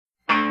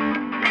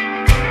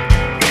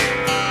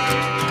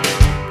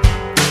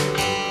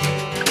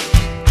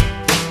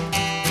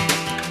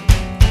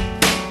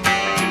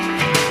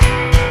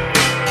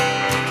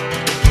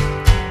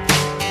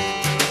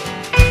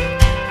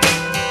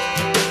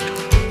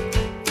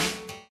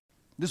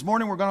This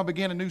morning we're going to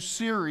begin a new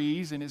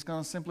series, and it's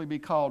going to simply be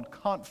called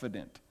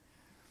Confident.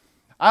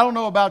 I don't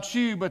know about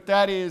you, but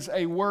that is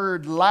a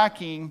word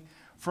lacking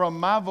from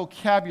my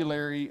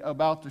vocabulary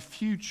about the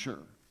future.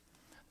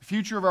 The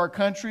future of our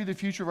country, the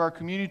future of our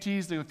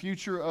communities, the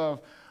future of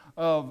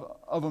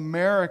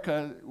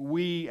America.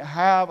 We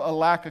have a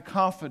lack of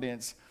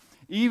confidence.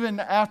 Even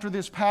after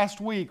this past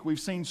week, we've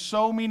seen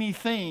so many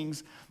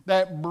things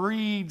that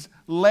breeds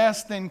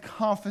less than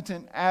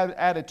confident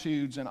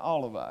attitudes in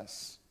all of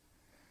us.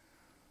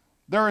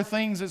 There are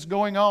things that's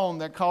going on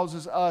that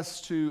causes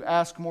us to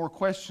ask more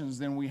questions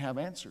than we have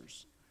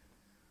answers.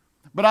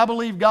 But I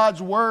believe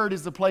God's Word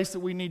is the place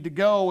that we need to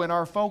go, and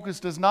our focus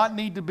does not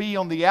need to be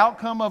on the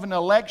outcome of an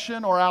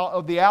election or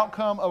of the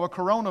outcome of a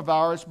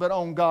coronavirus, but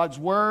on God's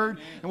Word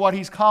and what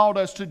He's called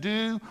us to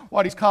do,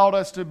 what He's called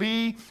us to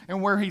be,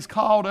 and where He's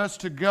called us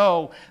to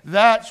go.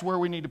 That's where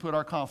we need to put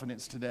our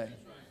confidence today.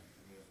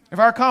 If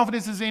our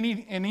confidence is in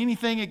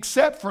anything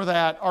except for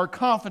that, our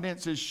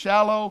confidence is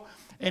shallow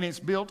and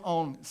it's built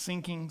on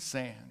sinking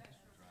sand.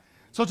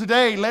 So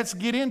today, let's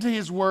get into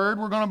His Word.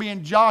 We're going to be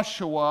in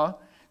Joshua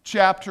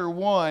chapter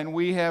 1.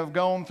 We have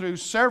gone through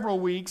several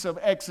weeks of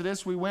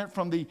Exodus. We went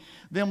from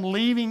them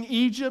leaving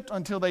Egypt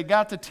until they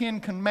got the 10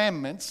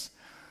 Commandments.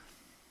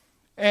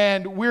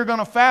 And we're going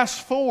to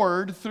fast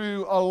forward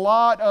through a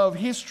lot of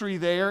history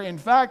there. In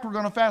fact, we're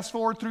going to fast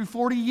forward through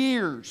 40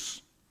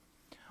 years.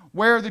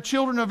 Where the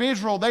children of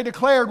Israel, they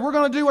declared, we're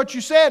going to do what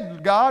you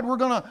said, God. We're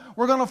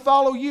going to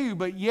follow you.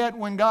 But yet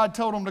when God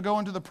told them to go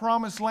into the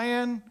promised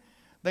land,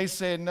 they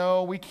said,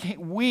 no,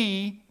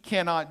 we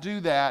cannot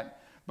do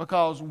that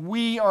because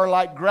we are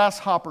like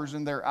grasshoppers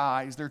in their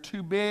eyes. They're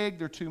too big,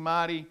 they're too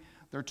mighty,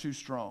 they're too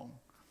strong.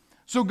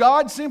 So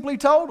God simply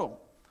told them,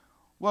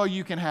 well,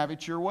 you can have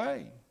it your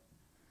way.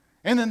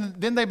 And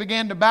then they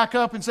began to back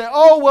up and say,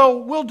 oh,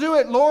 well, we'll do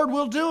it, Lord,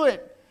 we'll do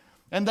it.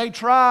 And they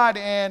tried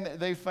and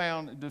they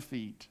found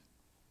defeat.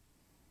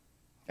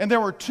 And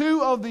there were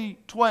 2 of the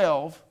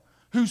 12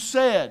 who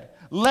said,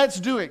 let's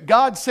do it.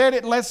 God said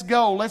it, let's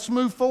go, let's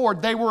move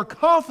forward. They were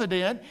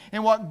confident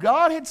in what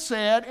God had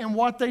said and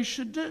what they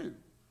should do.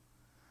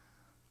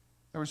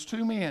 There was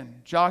 2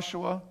 men,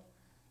 Joshua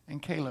and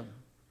Caleb.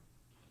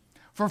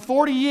 For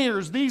 40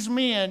 years, these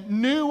men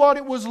knew what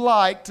it was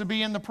like to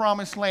be in the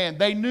promised land.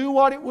 They knew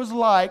what it was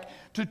like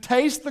to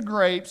taste the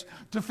grapes,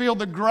 to feel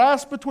the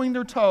grass between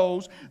their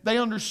toes. They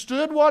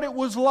understood what it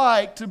was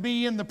like to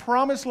be in the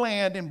promised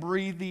land and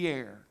breathe the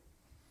air.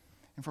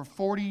 And for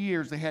 40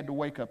 years, they had to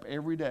wake up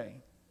every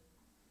day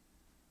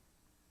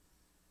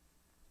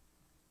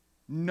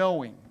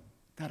knowing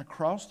that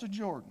across the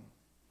Jordan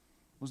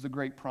was the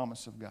great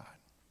promise of God.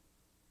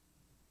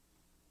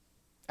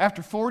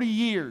 After 40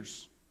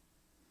 years,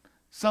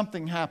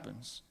 something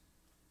happens.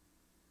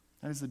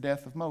 That is the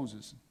death of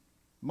Moses.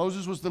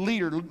 Moses was the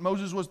leader.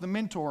 Moses was the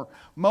mentor.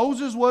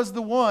 Moses was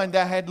the one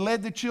that had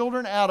led the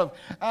children out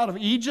of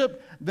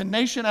Egypt, the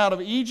nation out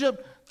of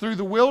Egypt, through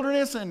the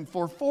wilderness. And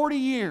for 40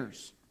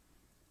 years,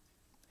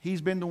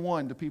 he's been the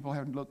one the people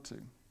have looked to.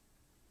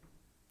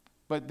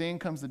 But then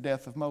comes the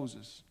death of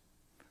Moses.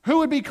 Who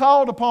would be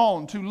called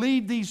upon to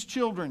lead these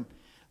children,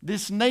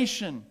 this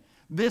nation,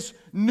 this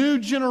new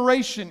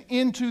generation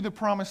into the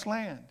promised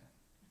land?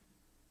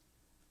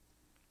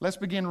 Let's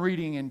begin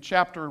reading in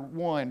chapter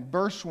 1,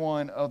 verse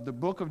 1 of the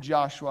book of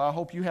Joshua. I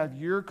hope you have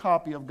your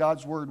copy of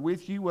God's Word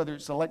with you, whether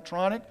it's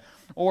electronic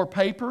or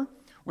paper.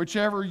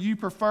 Whichever you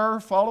prefer,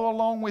 follow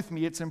along with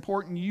me. It's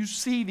important you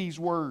see these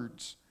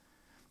words,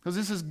 because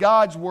this is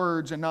God's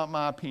words and not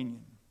my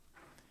opinion.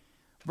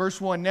 Verse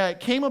 1, now it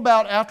came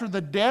about after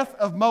the death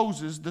of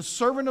Moses, the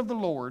servant of the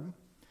Lord,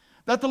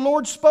 that the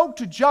Lord spoke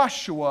to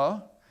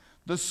Joshua,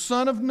 the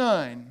son of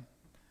Nun,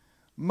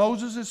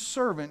 Moses'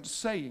 servant,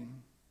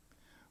 saying,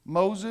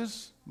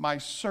 Moses, my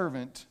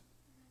servant,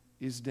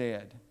 is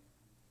dead.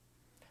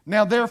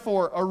 Now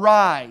therefore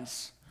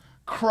arise,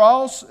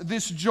 cross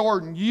this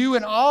Jordan, you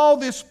and all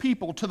this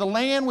people, to the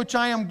land which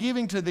I am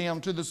giving to them,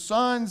 to the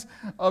sons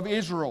of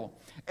Israel.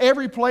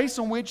 Every place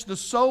on which the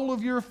sole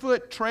of your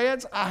foot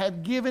treads, I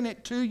have given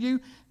it to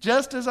you,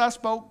 just as I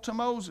spoke to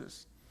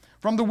Moses.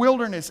 From the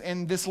wilderness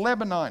and this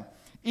Lebanon,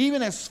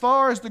 even as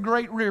far as the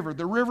great river,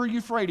 the river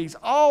Euphrates,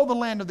 all the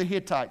land of the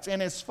Hittites,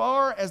 and as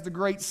far as the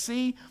great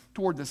sea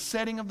toward the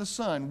setting of the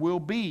sun will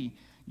be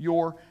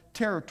your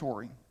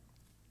territory.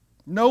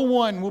 No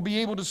one will be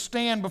able to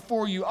stand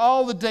before you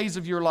all the days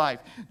of your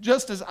life.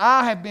 Just as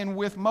I have been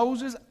with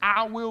Moses,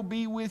 I will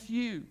be with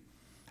you.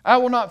 I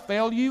will not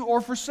fail you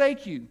or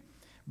forsake you.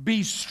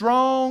 Be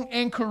strong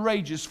and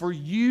courageous, for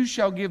you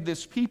shall give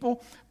this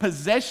people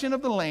possession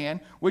of the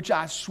land which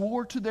I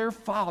swore to their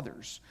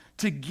fathers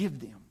to give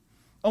them.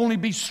 Only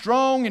be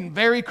strong and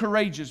very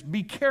courageous.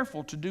 Be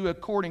careful to do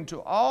according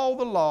to all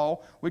the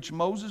law which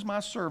Moses my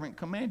servant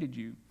commanded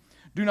you.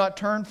 Do not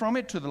turn from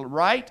it to the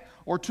right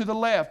or to the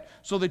left,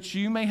 so that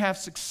you may have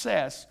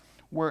success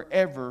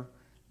wherever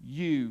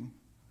you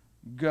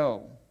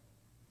go.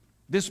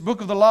 This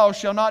book of the law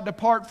shall not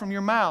depart from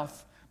your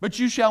mouth, but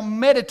you shall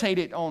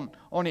meditate on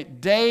it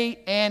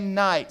day and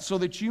night, so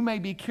that you may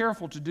be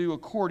careful to do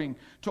according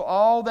to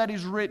all that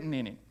is written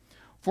in it.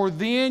 For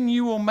then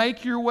you will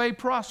make your way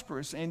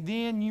prosperous, and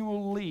then you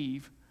will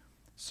have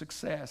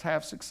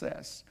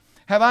success.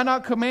 Have I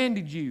not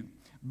commanded you?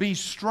 Be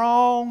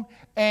strong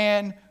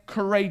and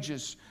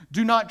courageous.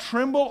 Do not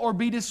tremble or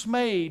be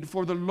dismayed,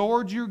 for the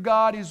Lord your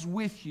God is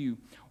with you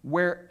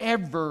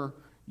wherever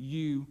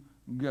you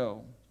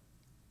go.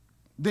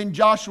 Then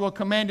Joshua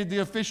commanded the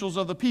officials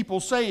of the people,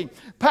 saying,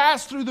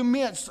 Pass through the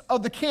midst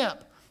of the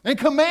camp, and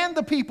command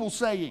the people,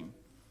 saying,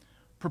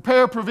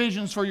 Prepare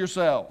provisions for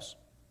yourselves.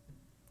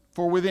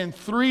 For within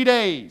 3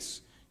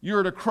 days you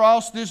are to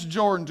cross this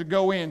Jordan to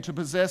go in to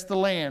possess the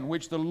land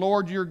which the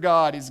Lord your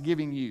God is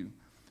giving you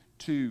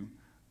to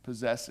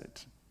possess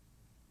it.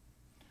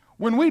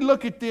 When we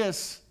look at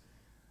this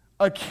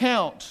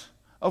account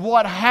of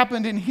what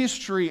happened in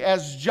history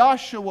as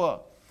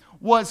Joshua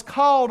was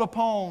called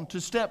upon to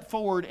step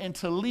forward and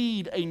to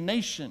lead a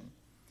nation,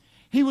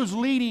 he was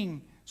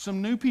leading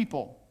some new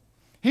people.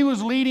 He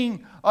was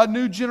leading a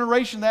new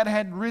generation that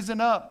had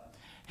risen up.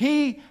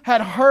 He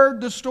had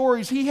heard the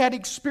stories. He had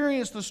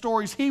experienced the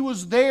stories. He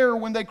was there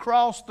when they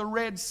crossed the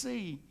Red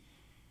Sea.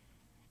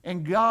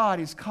 And God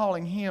is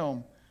calling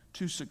him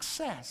to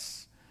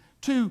success,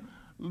 to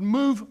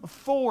move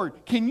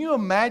forward. Can you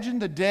imagine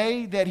the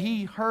day that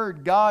he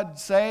heard God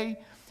say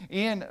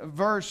in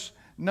verse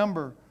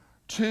number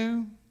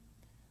 2,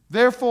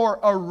 Therefore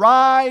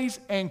arise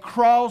and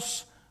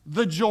cross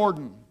the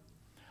Jordan.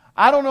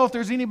 I don't know if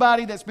there's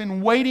anybody that's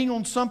been waiting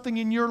on something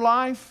in your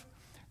life.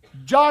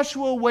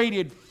 Joshua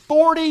waited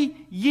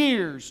 40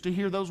 years to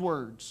hear those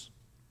words.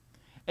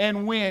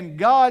 And when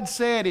God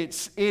said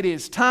it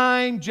is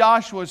time,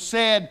 Joshua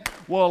said,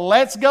 well,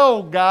 let's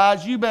go,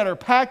 guys. You better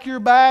pack your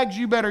bags.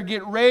 You better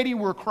get ready.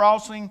 We're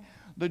crossing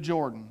the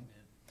Jordan.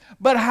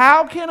 But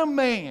how can a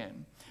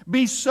man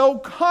be so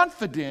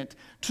confident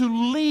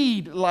to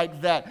lead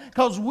like that?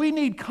 Because we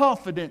need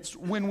confidence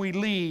when we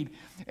lead.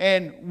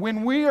 And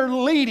when we are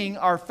leading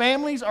our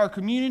families, our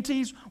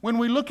communities, when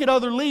we look at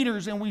other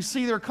leaders and we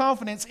see their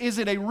confidence, is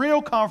it a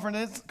real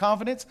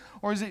confidence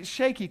or is it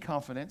shaky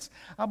confidence?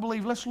 I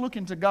believe let's look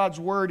into God's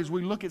Word as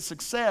we look at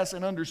success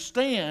and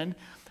understand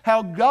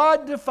how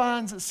God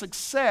defines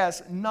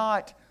success,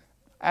 not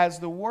as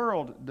the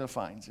world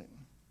defines it.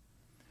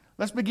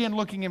 Let's begin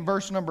looking in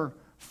verse number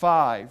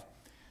 5.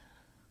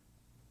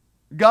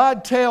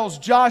 God tells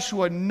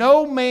Joshua,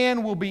 no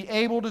man will be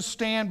able to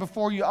stand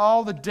before you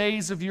all the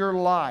days of your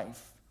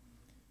life.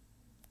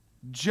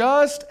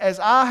 Just as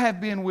I have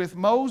been with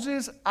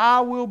Moses,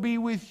 I will be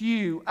with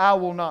you. I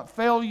will not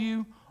fail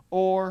you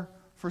or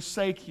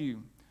forsake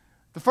you.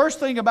 The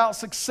first thing about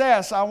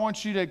success I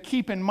want you to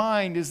keep in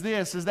mind is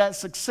this, is that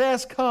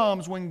success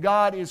comes when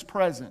God is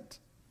present.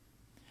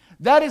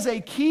 That is a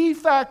key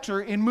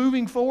factor in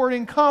moving forward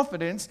in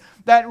confidence,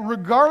 that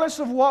regardless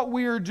of what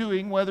we are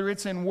doing, whether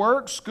it's in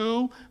work,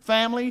 school,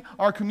 family,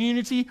 our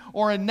community,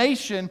 or a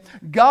nation,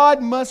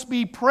 God must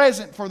be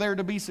present for there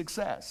to be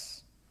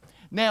success.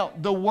 Now,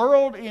 the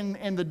world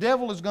and the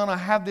devil is going to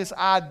have this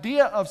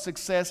idea of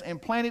success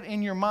and plant it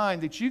in your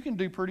mind that you can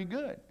do pretty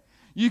good.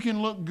 You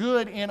can look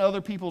good in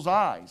other people's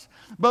eyes.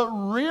 But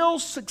real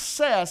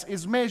success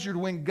is measured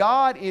when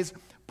God is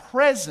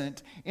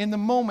present in the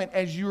moment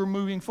as you are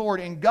moving forward.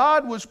 And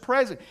God was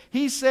present.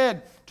 He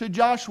said to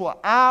Joshua,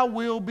 I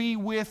will be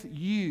with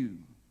you.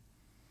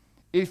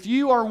 If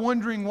you are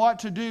wondering what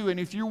to do, and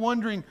if you're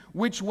wondering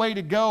which way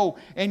to go,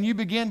 and you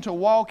begin to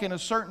walk in a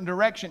certain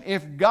direction,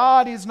 if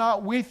God is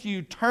not with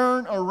you,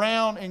 turn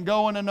around and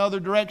go in another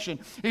direction.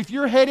 If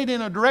you're headed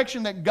in a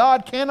direction that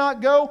God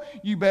cannot go,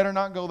 you better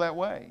not go that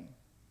way.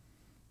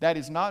 That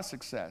is not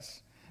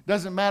success.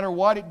 Doesn't matter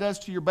what it does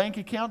to your bank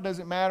account.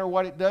 Doesn't matter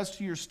what it does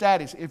to your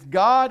status. If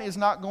God is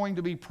not going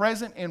to be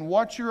present in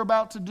what you're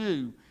about to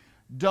do,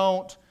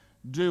 don't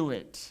do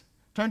it.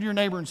 Turn to your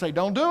neighbor and say,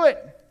 don't do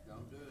it.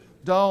 Don't do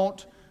it.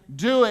 Don't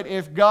do it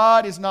if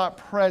God is not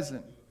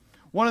present.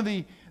 One of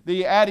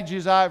the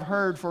adages I've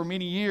heard for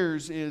many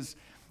years is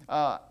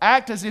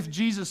act as if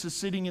Jesus is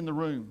sitting in the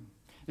room.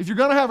 If you're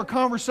going to have a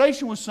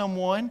conversation with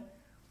someone,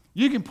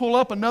 you can pull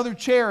up another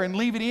chair and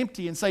leave it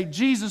empty and say,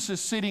 Jesus is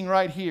sitting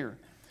right here.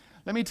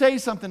 Let me tell you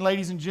something,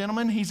 ladies and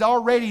gentlemen. He's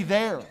already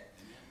there.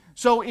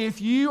 So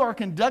if you are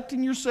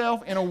conducting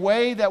yourself in a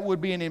way that would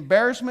be an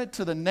embarrassment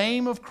to the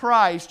name of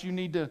Christ, you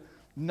need to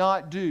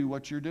not do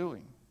what you're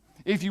doing.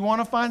 If you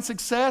want to find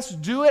success,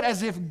 do it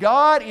as if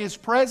God is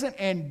present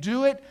and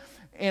do it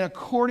in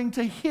according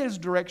to His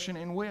direction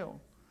and will.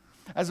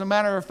 As a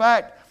matter of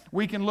fact,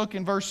 we can look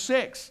in verse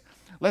 6.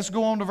 Let's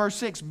go on to verse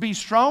 6. Be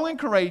strong and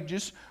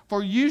courageous,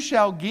 for you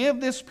shall give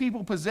this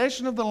people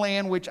possession of the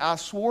land which I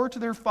swore to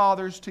their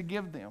fathers to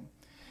give them.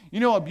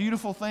 You know, a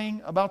beautiful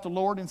thing about the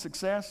Lord in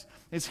success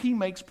is He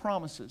makes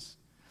promises.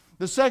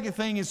 The second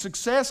thing is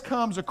success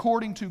comes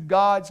according to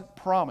God's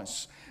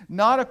promise,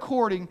 not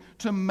according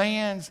to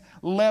man's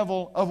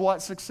level of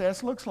what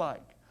success looks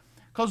like.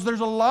 Because there's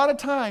a lot of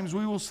times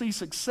we will see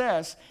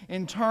success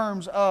in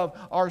terms of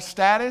our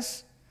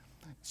status,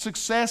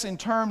 success in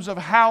terms of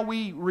how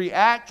we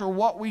react or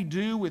what we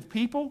do with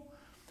people.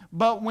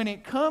 But when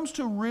it comes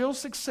to real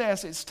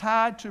success, it's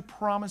tied to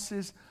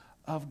promises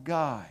of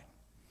God.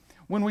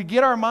 When we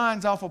get our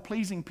minds off of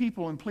pleasing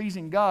people and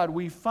pleasing God,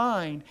 we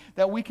find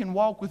that we can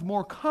walk with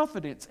more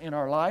confidence in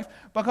our life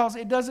because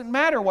it doesn't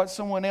matter what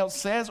someone else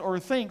says or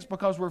thinks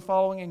because we're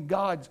following in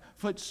God's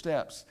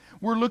footsteps.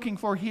 We're looking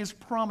for His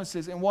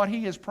promises, and what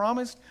He has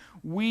promised,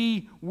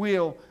 we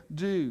will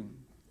do.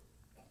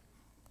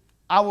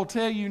 I will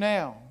tell you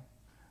now,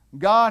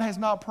 God has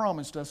not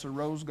promised us a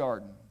rose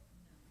garden.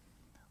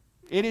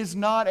 It is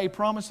not a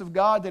promise of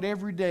God that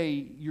every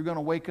day you're going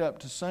to wake up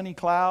to sunny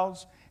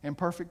clouds and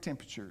perfect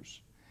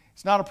temperatures.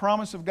 It's not a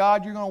promise of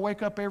God you're going to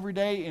wake up every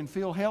day and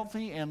feel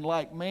healthy and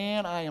like,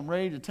 man, I am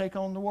ready to take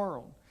on the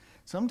world.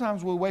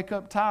 Sometimes we wake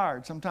up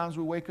tired. Sometimes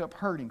we wake up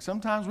hurting.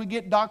 Sometimes we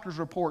get doctor's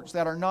reports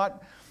that are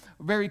not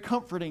very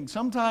comforting.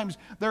 Sometimes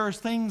there's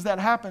things that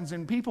happens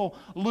and people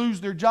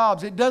lose their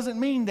jobs. It doesn't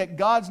mean that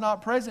God's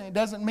not present. It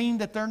doesn't mean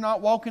that they're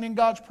not walking in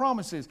God's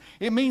promises.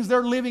 It means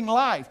they're living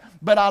life.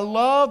 But I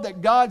love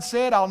that God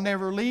said, I'll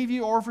never leave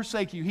you or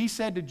forsake you. He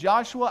said to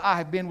Joshua, I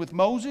have been with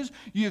Moses.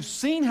 You have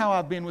seen how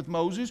I've been with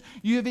Moses.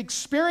 You have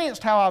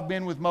experienced how I've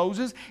been with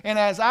Moses. And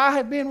as I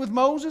have been with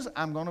Moses,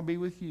 I'm going to be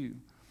with you.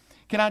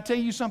 Can I tell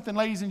you something,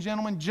 ladies and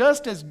gentlemen?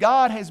 Just as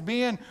God has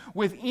been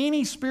with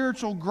any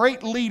spiritual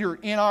great leader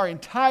in our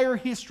entire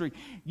history,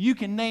 you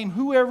can name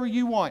whoever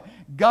you want.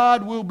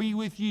 God will be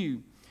with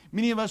you.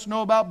 Many of us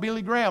know about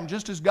Billy Graham.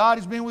 Just as God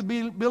has been with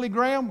Billy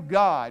Graham,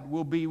 God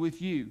will be with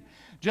you.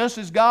 Just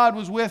as God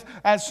was with,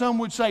 as some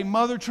would say,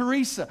 Mother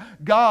Teresa,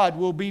 God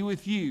will be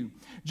with you.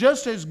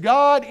 Just as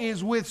God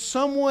is with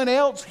someone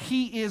else,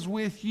 He is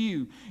with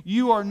you.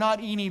 You are not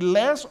any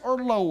less or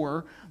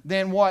lower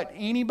than what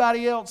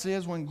anybody else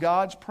is when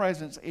God's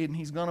presence, and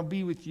He's going to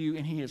be with you,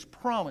 and He has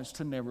promised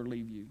to never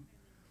leave you.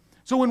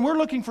 So when we're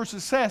looking for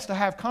success, to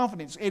have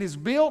confidence, it is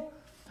built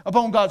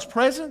upon God's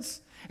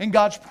presence and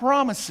God's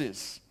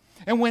promises.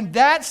 And when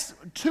that's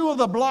two of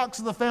the blocks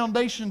of the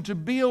foundation to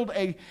build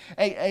a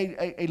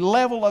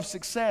level of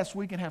success,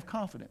 we can have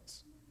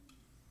confidence.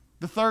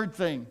 The third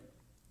thing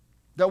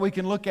that we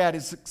can look at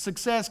is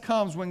success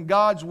comes when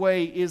God's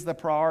way is the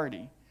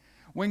priority.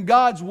 When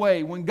God's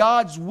way, when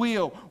God's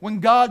will, when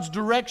God's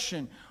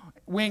direction,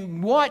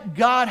 when what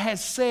God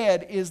has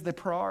said is the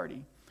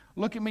priority.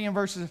 Look at me in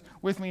verses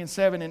with me in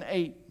 7 and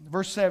 8.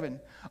 Verse 7.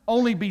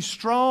 Only be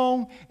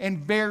strong and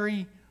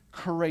very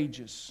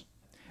courageous.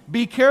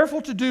 Be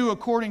careful to do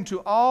according to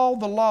all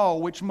the law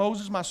which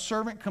Moses my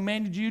servant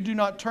commanded you. Do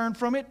not turn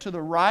from it to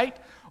the right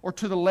or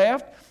to the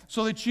left,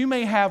 so that you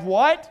may have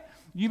what?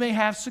 You may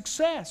have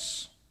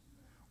success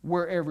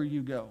wherever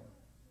you go.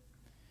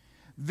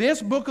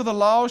 This book of the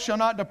law shall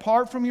not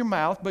depart from your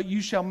mouth, but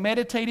you shall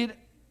meditate it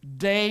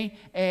day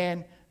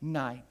and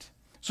night,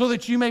 so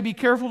that you may be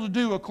careful to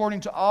do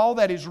according to all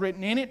that is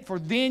written in it, for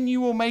then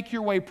you will make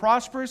your way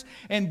prosperous,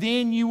 and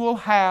then you will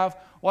have,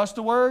 what's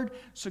the word?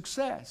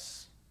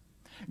 Success.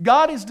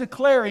 God is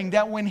declaring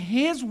that when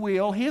His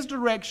will, His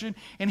direction,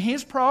 and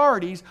His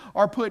priorities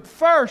are put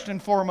first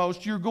and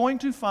foremost, you're going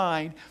to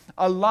find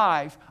a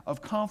life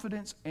of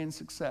confidence and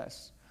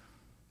success.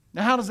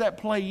 Now, how does that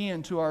play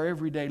into our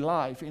everyday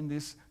life in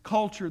this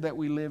culture that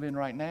we live in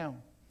right now?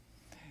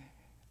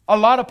 A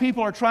lot of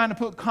people are trying to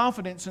put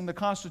confidence in the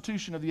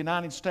Constitution of the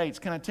United States.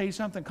 Can I tell you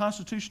something? The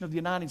Constitution of the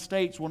United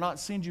States will not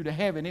send you to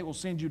heaven. It will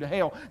send you to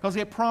hell because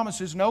it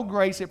promises no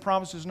grace. It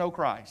promises no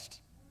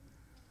Christ.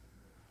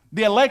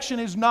 The election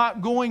is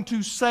not going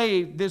to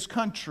save this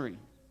country.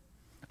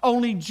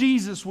 Only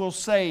Jesus will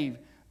save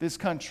this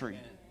country.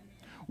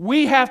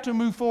 We have to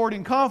move forward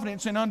in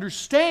confidence and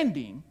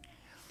understanding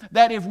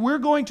that if we're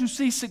going to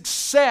see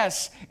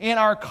success in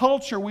our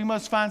culture, we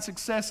must find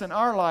success in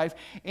our life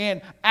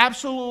and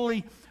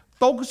absolutely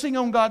focusing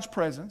on God's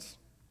presence,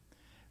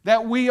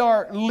 that we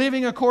are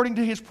living according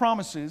to His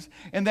promises,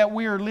 and that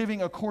we are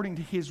living according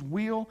to His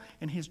will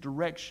and His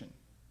direction.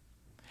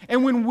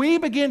 And when we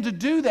begin to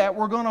do that,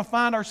 we're going to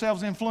find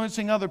ourselves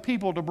influencing other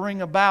people to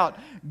bring about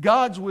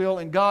God's will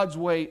and God's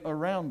way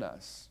around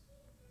us.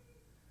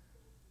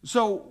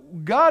 So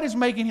God is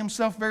making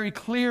Himself very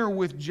clear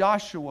with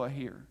Joshua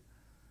here.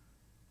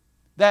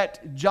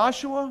 That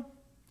Joshua,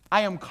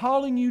 I am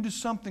calling you to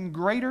something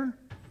greater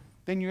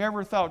than you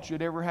ever thought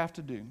you'd ever have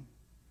to do.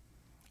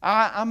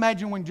 I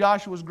imagine when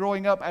Joshua was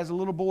growing up as a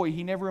little boy,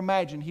 he never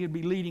imagined he'd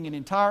be leading an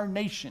entire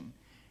nation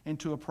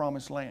into a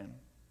promised land.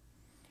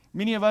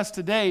 Many of us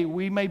today,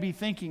 we may be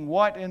thinking,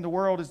 what in the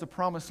world is the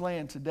promised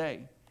land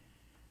today?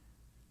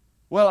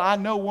 Well, I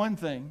know one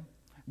thing.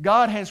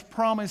 God has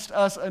promised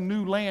us a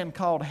new land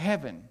called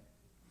heaven,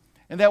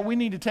 and that we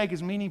need to take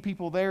as many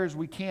people there as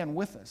we can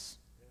with us.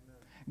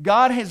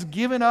 God has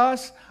given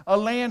us a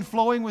land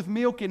flowing with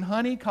milk and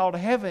honey called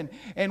heaven,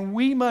 and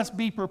we must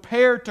be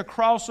prepared to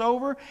cross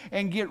over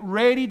and get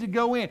ready to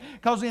go in.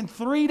 Because in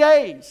 3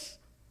 days,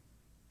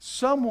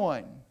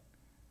 someone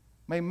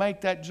may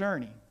make that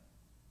journey.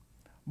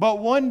 But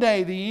one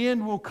day the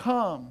end will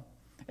come,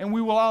 and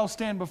we will all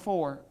stand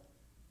before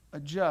a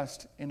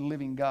just and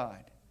living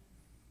God.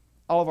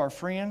 All of our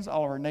friends,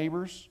 all of our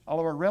neighbors, all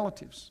of our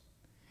relatives.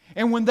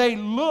 And when they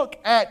look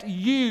at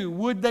you,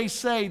 would they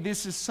say,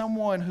 this is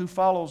someone who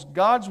follows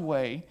God's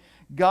way,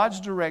 God's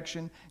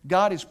direction.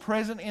 God is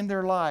present in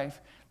their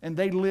life, and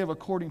they live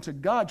according to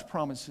God's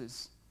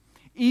promises,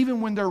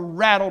 even when they're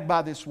rattled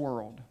by this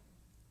world.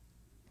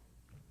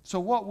 So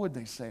what would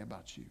they say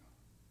about you?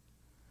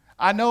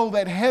 I know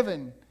that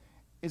heaven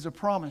is a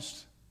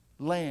promised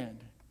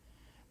land.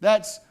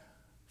 That's,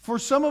 for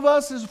some of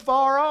us, is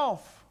far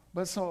off,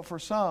 but so for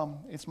some,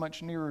 it's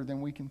much nearer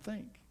than we can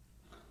think.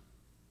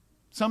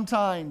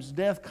 Sometimes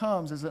death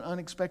comes as an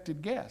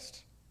unexpected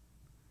guest.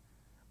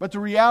 But the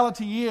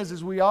reality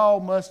is we all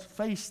must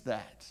face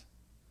that.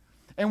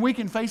 And we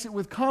can face it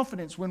with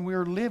confidence when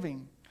we're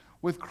living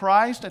with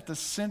Christ at the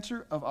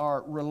center of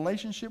our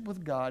relationship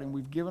with God, and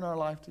we've given our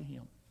life to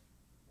Him.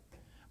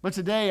 But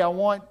today I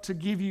want to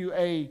give you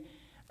a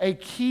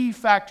key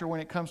factor when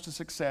it comes to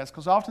success,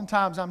 because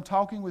oftentimes I'm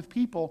talking with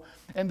people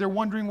and they're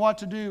wondering what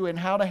to do and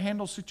how to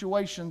handle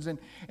situations, and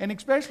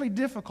especially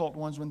difficult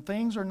ones when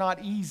things are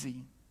not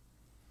easy.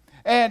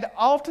 And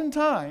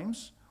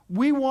oftentimes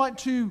we want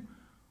to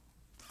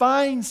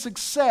find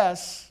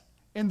success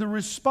in the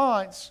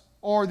response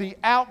or the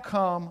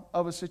outcome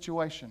of a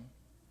situation.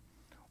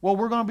 Well,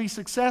 we're going to be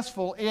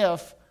successful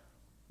if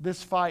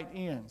this fight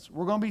ends.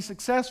 We're going to be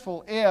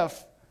successful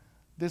if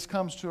this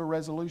comes to a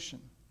resolution.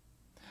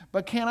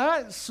 But can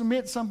I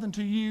submit something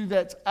to you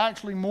that's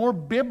actually more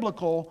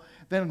biblical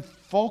than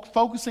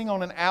focusing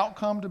on an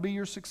outcome to be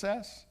your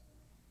success?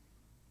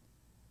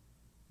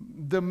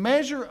 The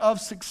measure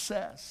of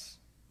success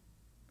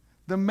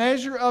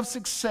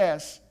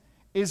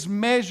is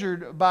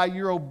measured by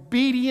your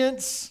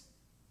obedience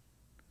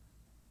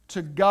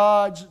to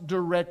God's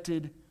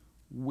directed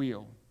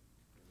will.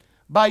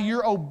 By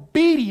your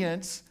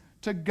obedience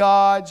to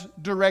God's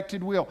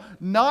directed will.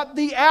 Not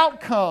the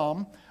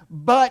outcome,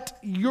 but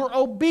your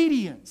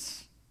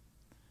obedience.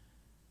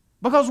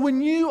 Because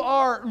when you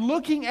are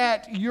looking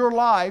at your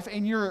life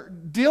and you're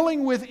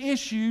dealing with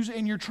issues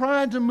and you're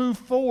trying to move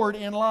forward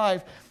in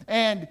life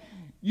and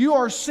you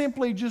are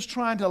simply just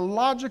trying to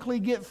logically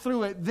get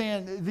through it,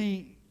 then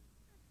the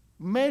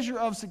measure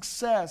of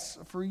success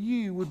for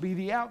you would be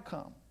the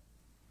outcome.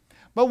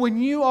 But when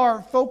you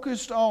are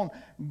focused on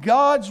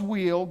God's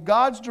will,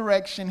 God's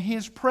direction,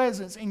 His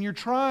presence, and you're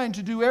trying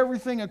to do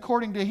everything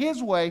according to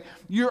His way,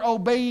 you're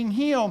obeying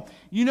Him.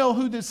 You know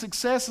who the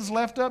success is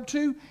left up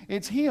to?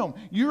 It's Him.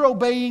 You're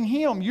obeying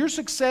Him. Your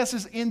success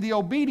is in the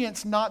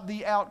obedience, not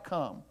the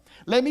outcome.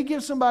 Let me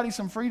give somebody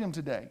some freedom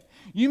today.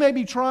 You may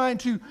be trying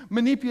to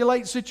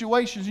manipulate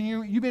situations, and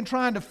you've been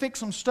trying to fix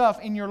some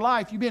stuff in your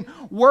life. You've been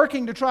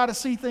working to try to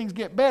see things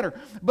get better.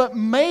 But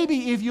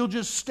maybe if you'll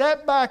just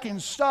step back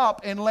and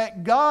stop and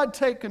let God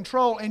take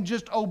control and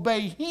just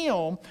obey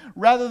Him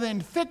rather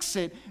than fix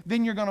it,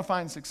 then you're going to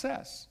find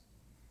success.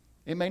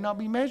 It may not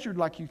be measured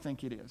like you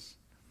think it is.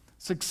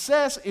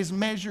 Success is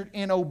measured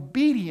in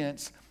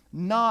obedience,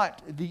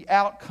 not the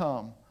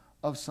outcome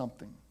of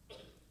something.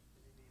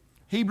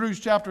 Hebrews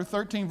chapter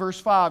 13 verse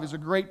 5 is a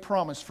great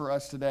promise for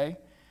us today.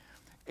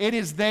 It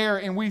is there,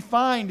 and we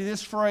find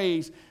this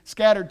phrase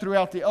scattered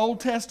throughout the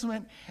Old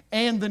Testament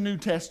and the New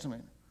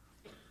Testament.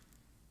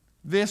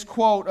 This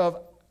quote of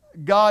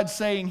God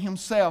saying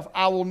Himself,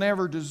 "I will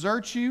never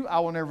desert you,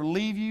 I will never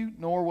leave you,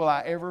 nor will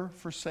I ever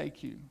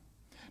forsake you."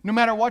 No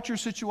matter what your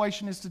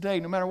situation is today,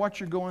 no matter what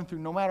you're going through,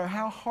 no matter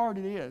how hard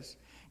it is,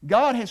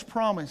 God has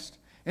promised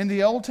in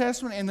the Old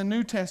Testament and the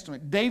New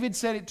Testament. David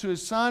said it to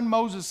his son.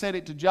 Moses said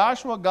it to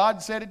Joshua.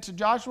 God said it to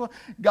Joshua.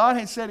 God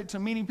has said it to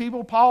many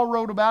people. Paul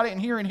wrote about it.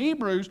 And here in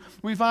Hebrews,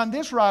 we find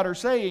this writer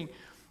saying,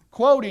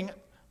 quoting,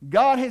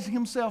 God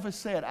Himself has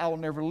said, "I will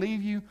never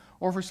leave you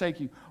or forsake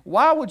you."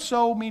 Why would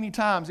so many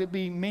times it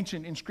be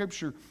mentioned in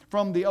Scripture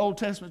from the Old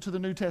Testament to the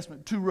New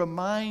Testament? To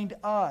remind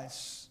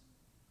us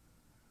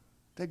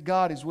that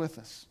God is with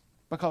us.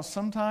 Because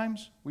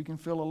sometimes we can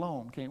feel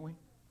alone, can't we?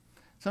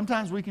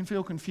 Sometimes we can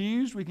feel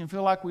confused. We can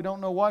feel like we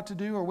don't know what to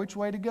do or which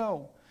way to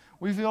go.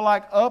 We feel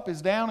like up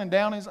is down and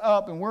down is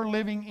up, and we're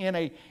living in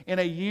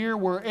a year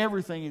where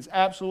everything is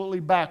absolutely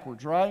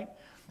backwards, right?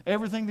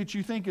 Everything that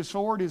you think is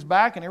forward is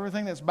back, and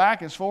everything that's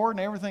back is forward,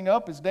 and everything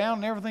up is down,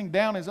 and everything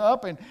down is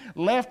up, and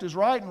left is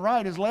right, and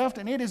right is left,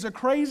 and it is a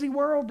crazy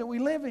world that we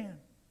live in.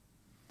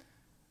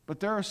 But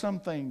there are some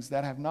things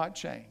that have not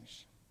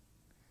changed.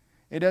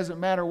 It doesn't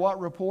matter what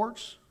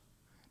reports,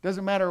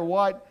 doesn't matter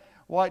what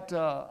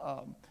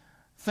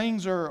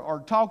things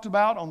are talked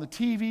about on the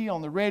TV,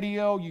 on the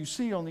radio, you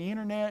see on the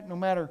internet, no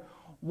matter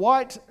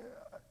what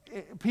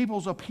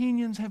people's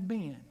opinions have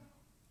been.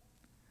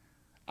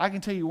 I can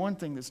tell you one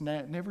thing that's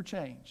never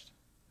changed.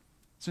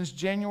 Since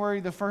January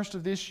the 1st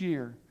of this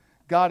year,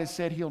 God has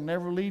said He'll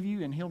never leave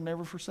you and He'll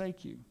never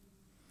forsake you.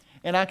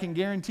 And I can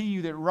guarantee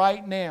you that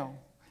right now,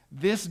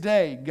 this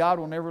day, God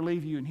will never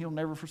leave you and He'll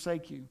never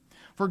forsake you.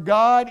 For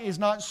God is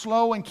not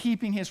slow in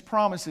keeping His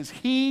promises.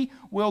 He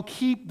will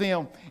keep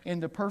them in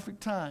the perfect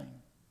time.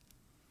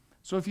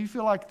 So if you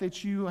feel like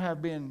that you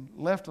have been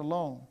left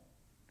alone,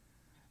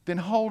 then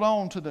hold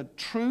on to the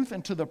truth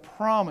and to the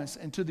promise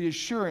and to the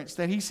assurance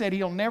that He said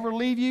He'll never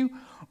leave you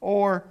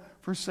or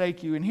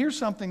forsake you. And here's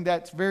something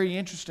that's very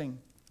interesting.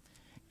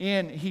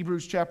 in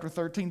Hebrews chapter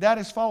 13. That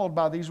is followed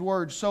by these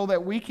words, so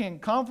that we can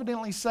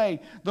confidently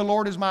say, the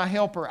Lord is my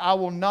helper. I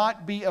will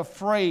not be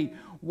afraid.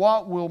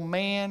 What will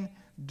man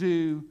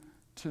do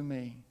to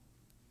me?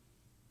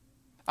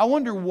 I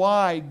wonder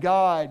why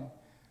God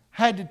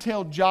had to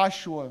tell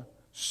Joshua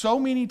so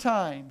many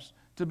times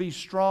to be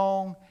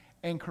strong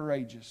and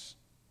courageous.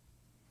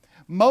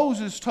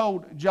 Moses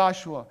told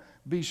Joshua,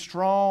 be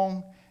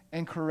strong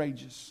and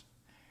courageous.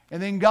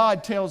 And then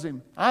God tells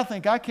him, I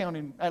think I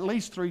counted at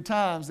least 3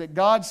 times that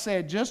God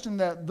said, just in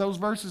those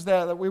verses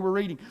that we were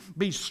reading,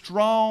 be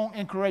strong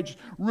and courageous.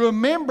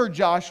 Remember,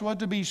 Joshua,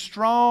 to be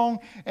strong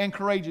and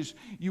courageous.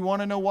 You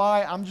want to know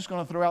why? I'm just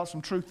going to throw out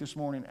some truth this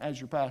morning as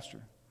your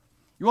pastor.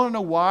 You want to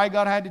know why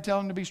God had to tell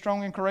him to be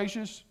strong and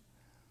courageous?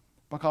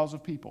 Because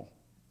of people.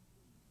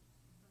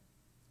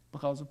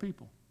 Because of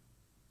people.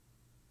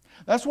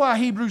 That's why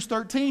Hebrews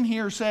 13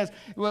 here says,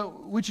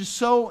 which is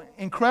so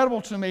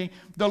incredible to me,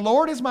 the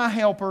Lord is my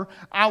helper.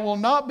 I will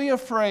not be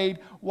afraid.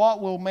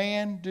 What will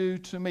man do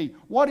to me?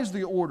 What is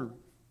the order?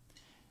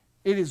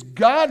 It is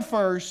God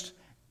first,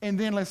 and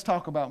then let's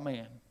talk about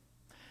man.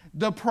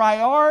 The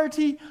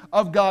priority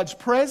of God's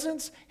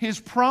presence, His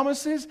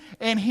promises,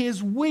 and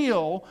His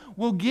will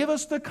give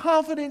us the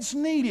confidence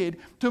needed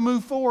to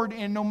move forward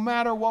in no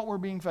matter what we're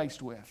being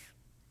faced with.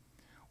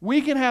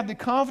 We can have the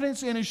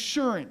confidence and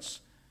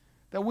assurance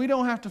that we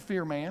don't have to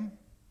fear man.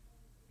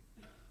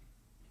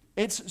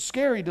 It's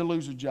scary to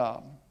lose a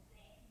job.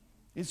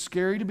 It's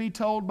scary to be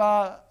told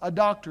by a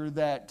doctor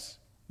that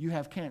you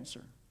have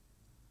cancer.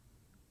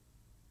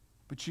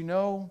 But you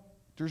know,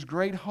 there's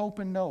great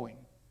hope in knowing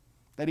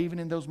that even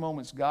in those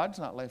moments, God's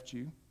not left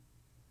you.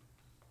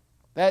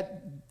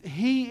 That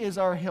He is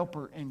our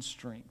helper and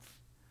strength.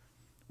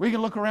 We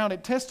can look around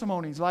at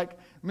testimonies like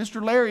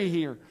Mr. Larry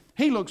here.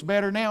 He looks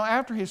better now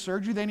after his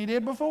surgery than he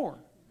did before.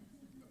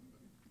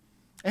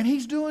 And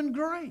he's doing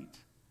great.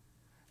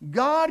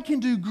 God can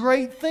do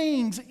great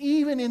things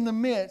even in the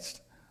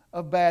midst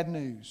of bad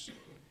news.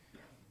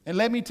 And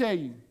let me tell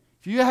you,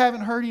 if you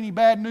haven't heard any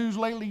bad news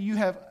lately, you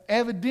have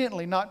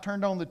evidently not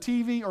turned on the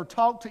TV or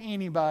talked to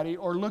anybody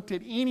or looked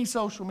at any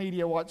social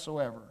media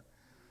whatsoever.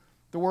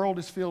 The world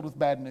is filled with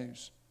bad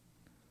news.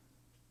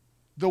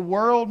 The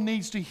world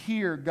needs to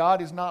hear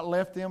God has not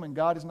left them and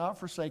God has not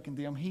forsaken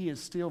them. He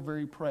is still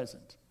very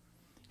present.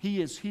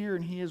 He is here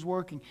and He is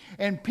working.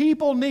 And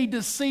people need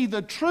to see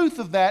the truth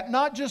of that,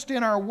 not just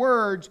in our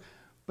words,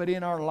 but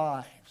in our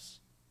lives.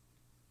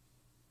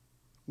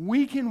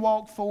 We can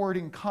walk forward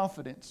in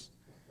confidence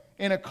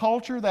in a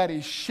culture that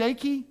is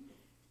shaky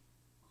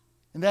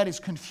and that is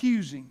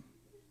confusing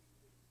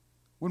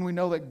when we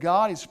know that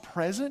God is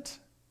present,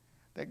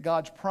 that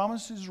God's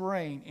promises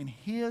reign, and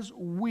His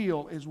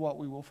will is what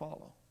we will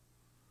follow.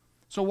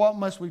 So what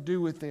must we do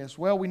with this?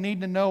 Well, we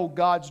need to know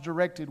God's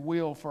directed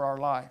will for our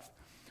life.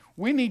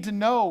 We need to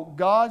know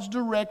God's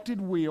directed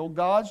will,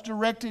 God's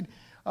directed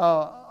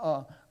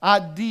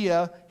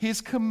idea, His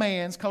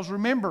commands. Because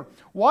remember,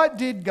 what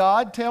did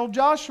God tell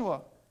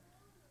Joshua?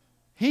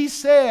 He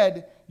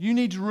said, you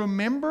need to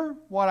remember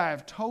what I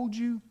have told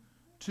you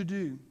to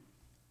do.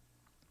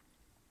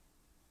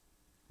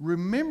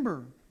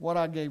 Remember what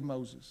I gave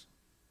Moses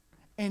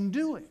and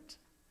do it,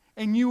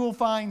 and you will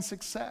find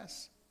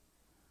success.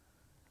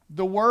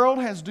 The world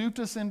has duped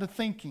us into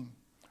thinking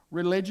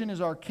religion is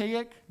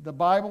archaic, the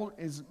Bible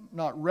is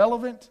not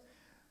relevant.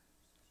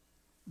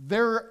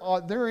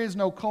 There is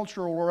no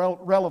cultural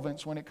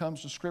relevance when it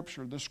comes to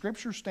Scripture. The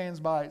Scripture stands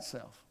by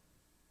itself.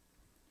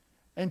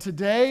 And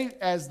today,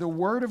 as the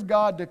Word of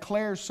God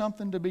declares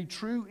something to be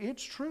true,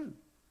 it's true.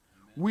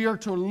 We are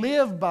to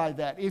live by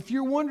that. If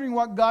you're wondering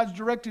what God's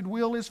directed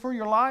will is for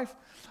your life,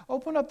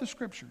 open up the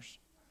Scriptures.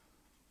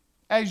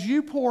 As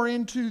you pour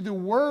into the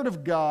Word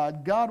of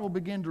God, God will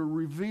begin to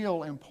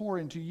reveal and pour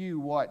into you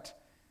what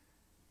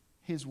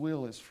His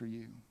will is for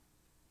you.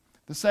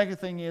 The second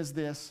thing is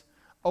this: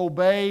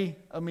 obey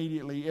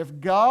immediately.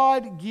 If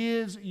God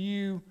gives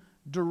you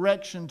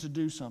direction to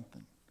do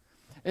something,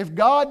 if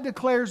God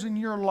declares in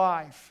your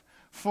life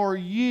for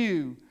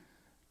you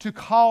to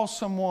call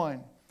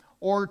someone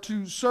or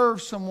to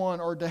serve someone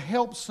or to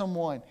help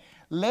someone,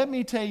 let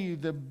me tell you,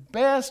 the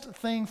best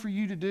thing for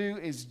you to do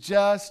is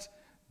just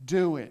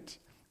do it.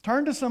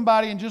 Turn to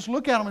somebody and just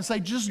look at them and say,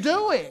 just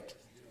do it.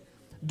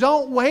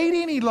 Don't wait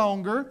any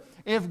longer.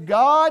 If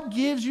God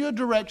gives you a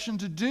direction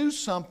to do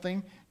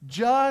something,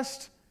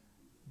 just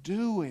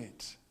do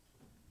it.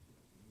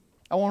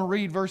 I want to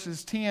read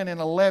verses 10 and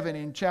 11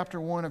 in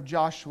chapter 1 of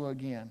Joshua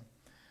again.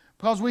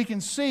 Because we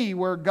can see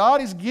where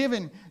God has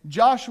given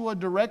Joshua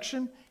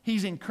direction.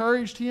 He's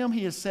encouraged him.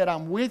 He has said,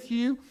 I'm with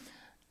you.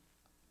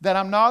 That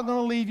I'm not going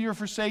to leave you or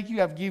forsake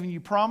you. I've given you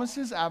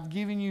promises. I've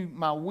given you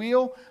my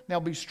will.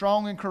 Now be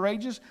strong and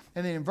courageous.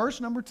 And then in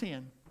verse number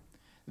 10,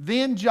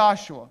 then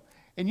Joshua.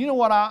 And you know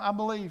what I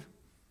believe?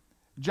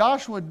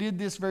 Joshua did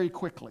this very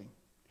quickly.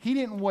 He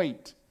didn't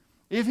wait.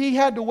 If he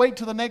had to wait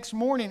till the next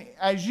morning,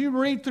 as you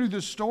read through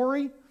the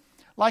story,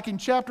 like in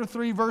chapter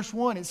 3, verse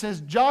 1, it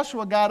says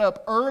Joshua got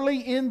up early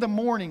in the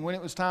morning when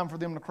it was time for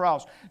them to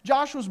cross.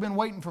 Joshua's been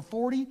waiting for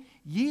 40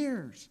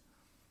 years.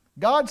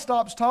 God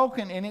stops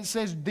talking, and it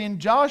says, Then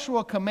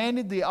Joshua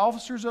commanded the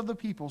officers of the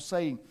people,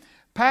 saying,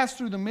 Pass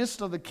through the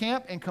midst of the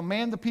camp and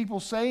command the people,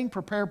 saying,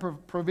 Prepare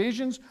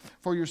provisions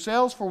for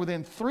yourselves, for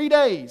within 3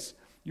 days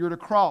you are to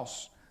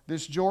cross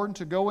this Jordan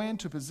to go in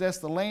to possess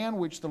the land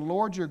which the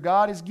Lord your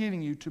God is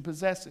giving you to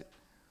possess it.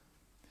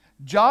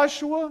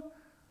 Joshua,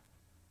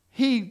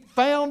 he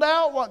found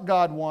out what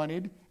God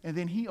wanted, and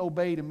then he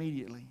obeyed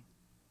immediately.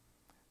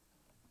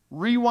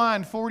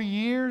 Rewind 40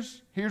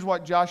 years, here's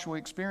what Joshua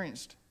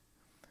experienced.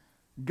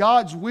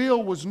 God's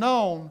will was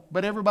known,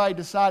 but everybody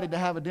decided to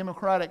have a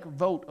democratic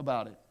vote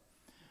about it.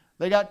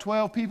 They got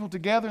 12 people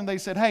together and they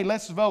said, hey,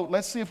 let's vote.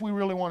 Let's see if we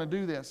really want to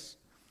do this.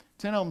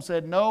 10 of them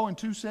said no and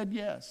 2 said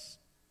yes.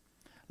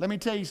 Let me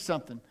tell you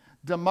something.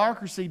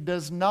 Democracy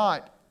does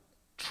not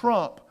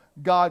trump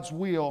God's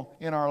will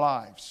in our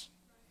lives.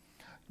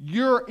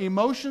 Your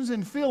emotions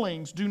and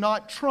feelings do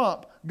not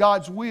trump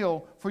God's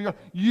will for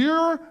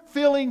your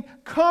feeling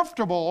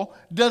comfortable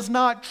does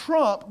not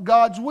trump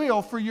God's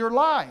will for your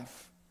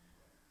life.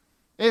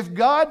 If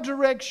God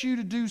directs you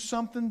to do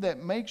something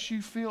that makes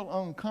you feel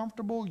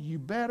uncomfortable, you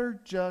better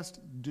just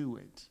do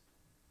it.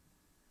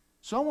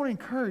 So I want to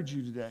encourage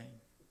you today.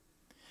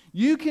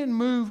 You can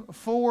move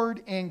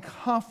forward in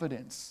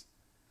confidence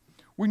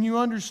when you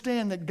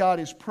understand that God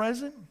is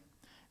present,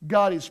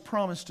 God has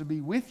promised to be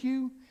with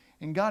you,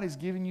 and God is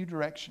giving you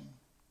direction.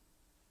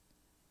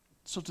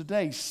 So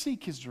today,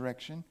 seek His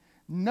direction,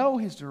 know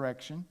His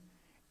direction,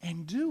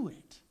 and do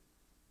it.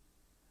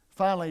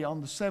 Finally, on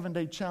the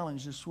 7-day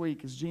challenge this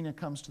week, as Gina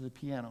comes to the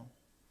piano,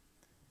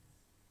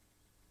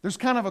 there's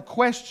kind of a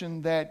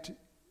question that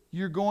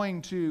you're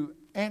going to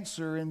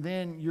answer, and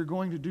then you're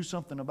going to do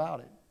something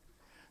about it.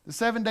 The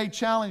 7-day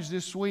challenge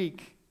this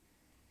week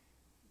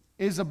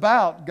is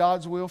about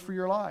God's will for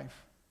your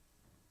life.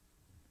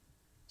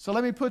 So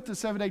let me put the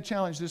 7-day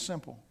challenge this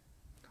simple.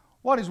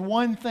 What is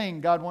one thing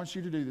God wants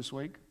you to do this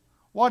week?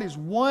 What is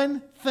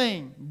one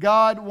thing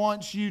God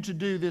wants you to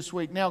do this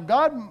week? Now,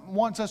 God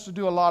wants us to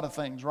do a lot of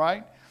things,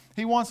 right?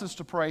 He wants us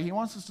to pray. He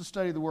wants us to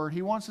study the Word.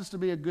 He wants us to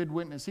be a good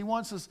witness. He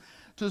wants us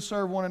to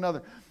serve one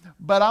another.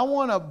 But I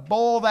want to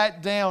boil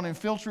that down and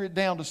filter it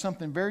down to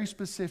something very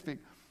specific.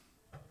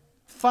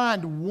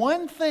 Find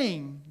one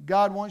thing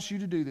God wants you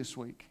to do this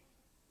week.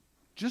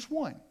 Just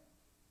one.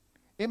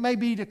 It may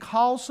be to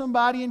call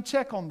somebody and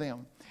check on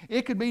them.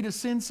 It could be to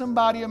send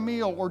somebody a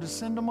meal or to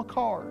send them a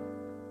card.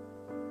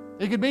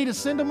 It could be to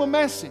send them a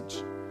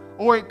message.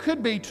 Or it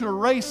could be to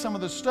erase some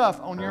of the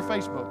stuff on your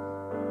Facebook.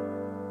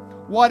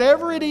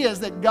 Whatever it is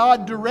that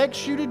God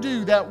directs you to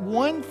do, that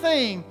one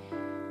thing,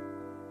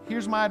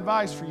 here's my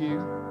advice for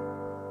you.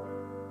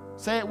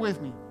 Say it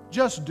with me.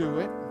 Just do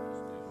it.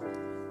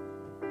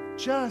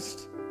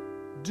 Just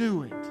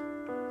do it.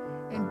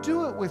 And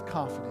do it with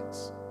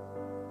confidence.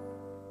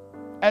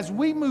 As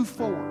we move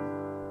forward,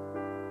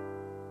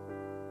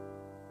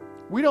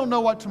 we don't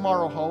know what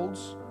tomorrow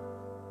holds.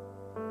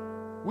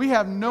 We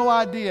have no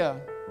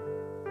idea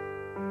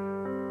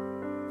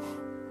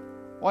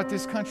what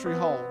this country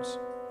holds.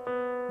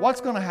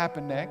 What's going to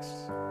happen next?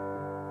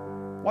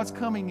 What's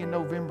coming in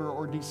November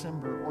or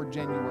December or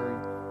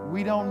January?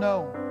 We don't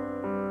know.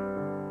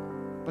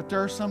 But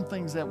there are some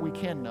things that we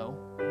can know.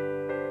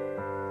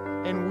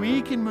 And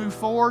we can move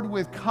forward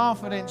with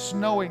confidence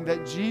knowing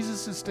that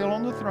Jesus is still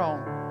on the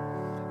throne.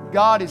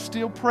 God is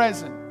still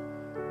present.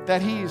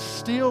 That He has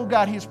still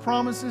got His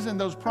promises, and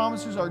those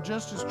promises are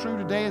just as true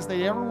today as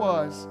they ever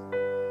was.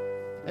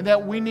 And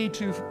that we need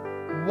to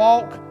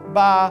walk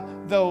by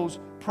those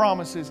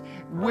promises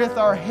with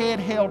our head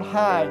held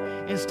high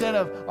instead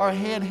of our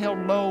head held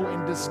low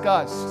in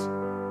disgust.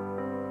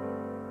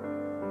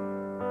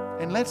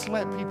 And let's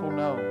let people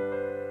know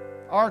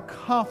our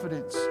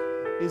confidence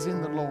is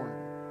in the Lord.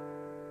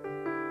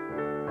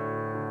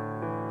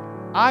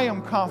 I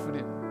am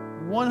confident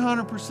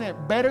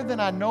 100%, better than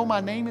I know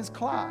my name is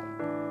Clyde,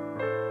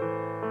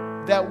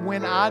 that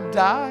when I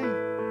die,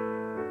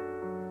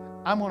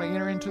 I'm going to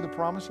enter into the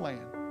promised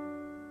land.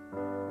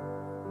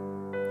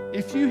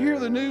 If you hear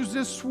the news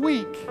this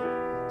week,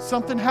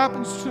 something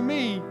happens to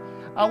me,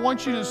 I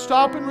want you to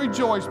stop and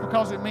rejoice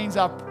because it means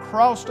I've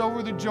crossed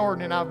over the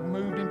Jordan and I've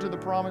moved into the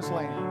promised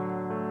land.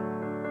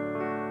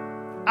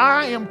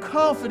 I am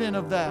confident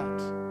of that.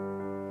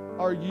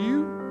 Are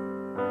you?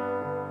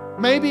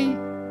 Maybe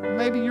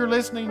you're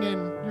listening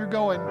and you're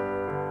going,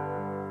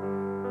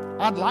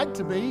 I'd like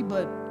to be,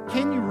 but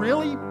can you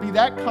really be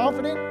that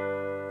confident?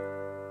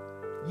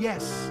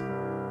 Yes.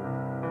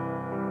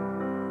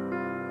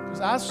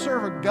 Because I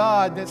serve a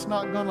God that's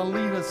not going to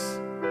leave us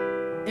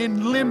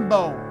in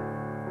limbo.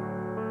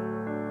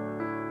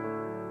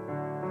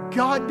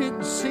 God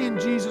didn't send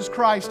Jesus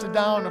Christ to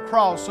die on the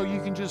cross so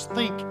you can just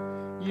think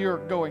you're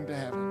going to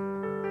heaven.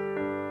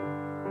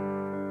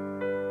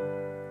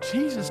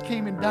 Jesus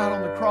came and died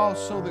on the cross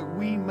so that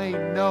we may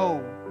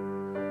know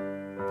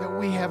that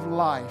we have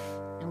life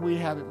and we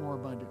have it more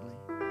abundantly.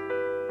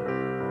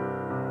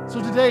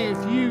 So today, if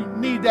you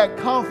need that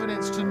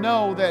confidence to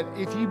know that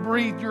if you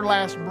breathe your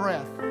last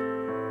breath,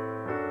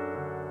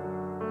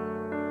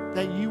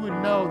 that you would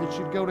know that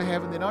you'd go to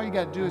heaven, then all you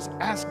got to do is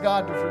ask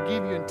God to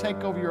forgive you and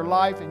take over your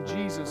life, and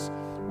Jesus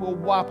will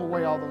wipe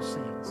away all those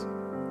sins.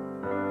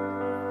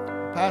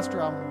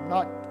 Pastor, I'm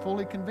not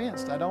fully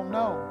convinced. I don't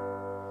know.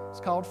 It's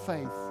called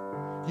faith.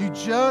 You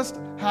just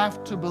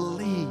have to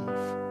believe.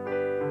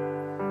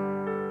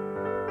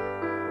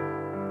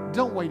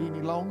 Don't wait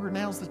any longer.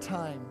 Now's the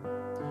time.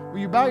 Will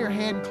you bow your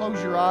head and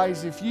close your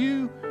eyes? If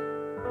you're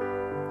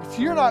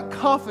not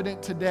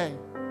confident today,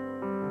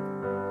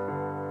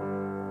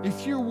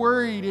 if you're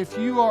worried, if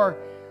you are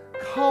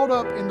caught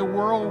up in the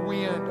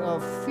whirlwind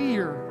of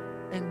fear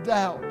and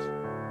doubt,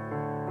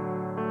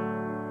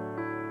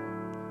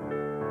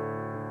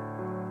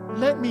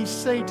 let me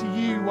say to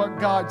you what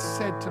God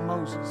said to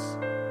Moses.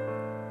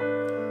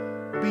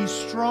 Be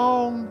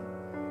strong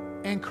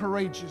and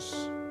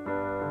courageous,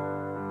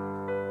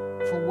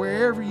 for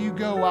wherever you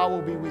go, I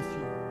will be with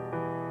you.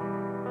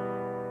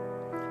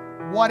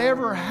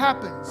 Whatever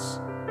happens,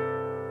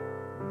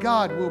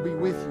 God will be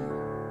with you.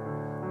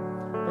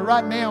 But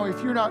right now,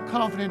 if you're not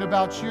confident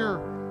about your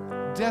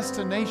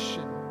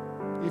destination,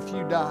 if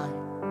you die,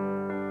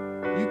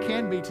 you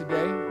can be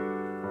today.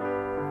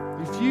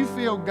 If you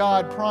feel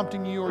God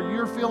prompting you, or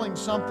you're feeling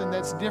something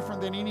that's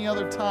different than any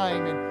other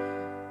time, and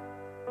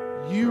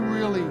you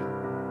really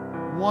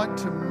want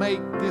to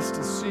make this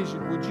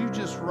decision, would you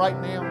just right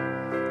now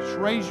just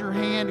raise your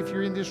hand? If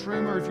you're in this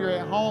room or if you're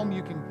at home,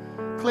 you can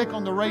click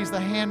on the raise the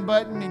hand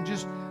button and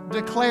just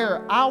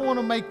declare, I want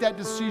to make that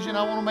decision.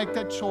 I want to make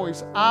that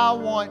choice. I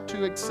want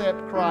to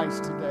accept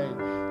Christ today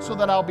so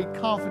that I'll be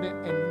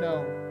confident and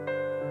know.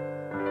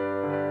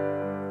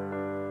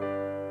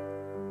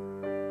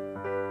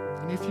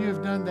 And if you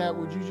have done that,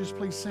 would you just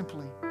please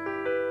simply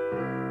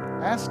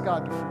ask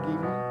God to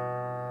forgive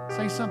you?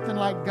 Say something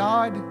like,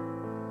 God,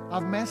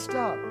 I've messed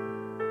up.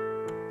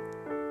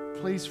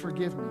 Please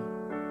forgive me.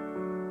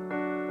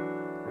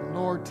 And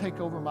Lord, take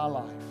over my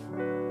life.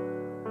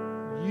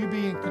 You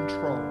be in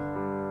control.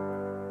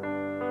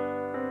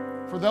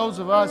 For those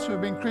of us who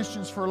have been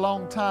Christians for a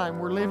long time,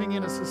 we're living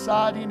in a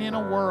society and in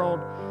a world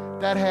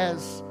that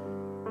has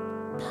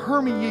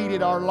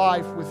permeated our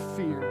life with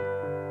fear.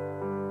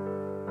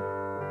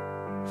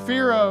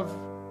 Fear of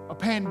a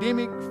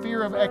pandemic,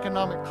 fear of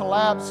economic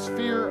collapse,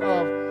 fear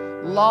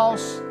of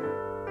loss,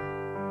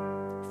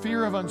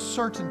 fear of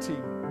uncertainty.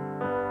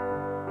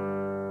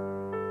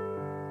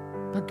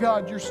 But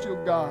God, you're still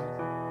God.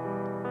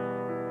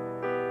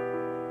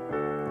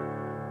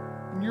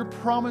 And your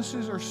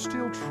promises are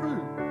still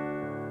true.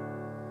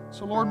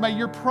 So Lord, may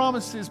your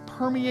promises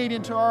permeate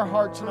into our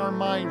hearts and our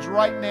minds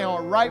right now,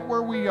 right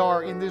where we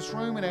are in this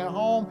room and at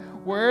home,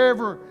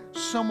 wherever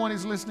someone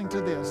is listening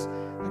to this.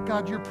 That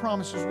God, your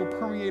promises will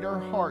permeate our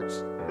hearts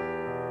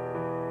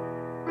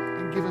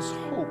and give us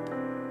hope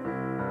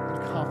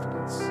and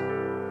confidence.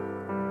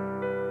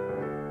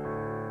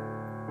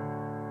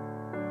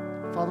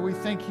 Father, we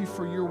thank you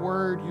for your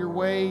word, your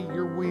way,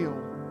 your will,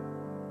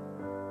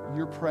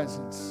 your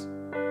presence.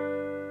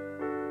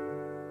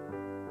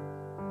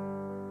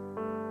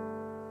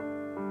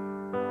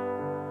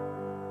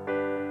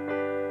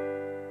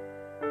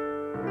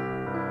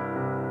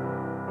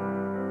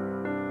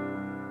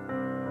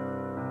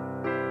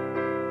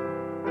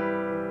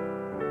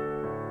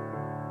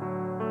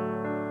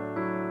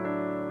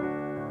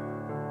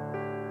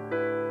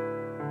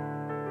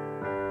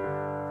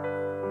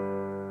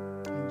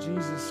 In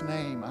Jesus'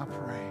 name I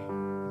pray.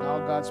 And all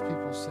God's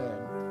people said,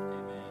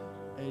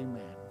 Amen.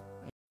 Amen.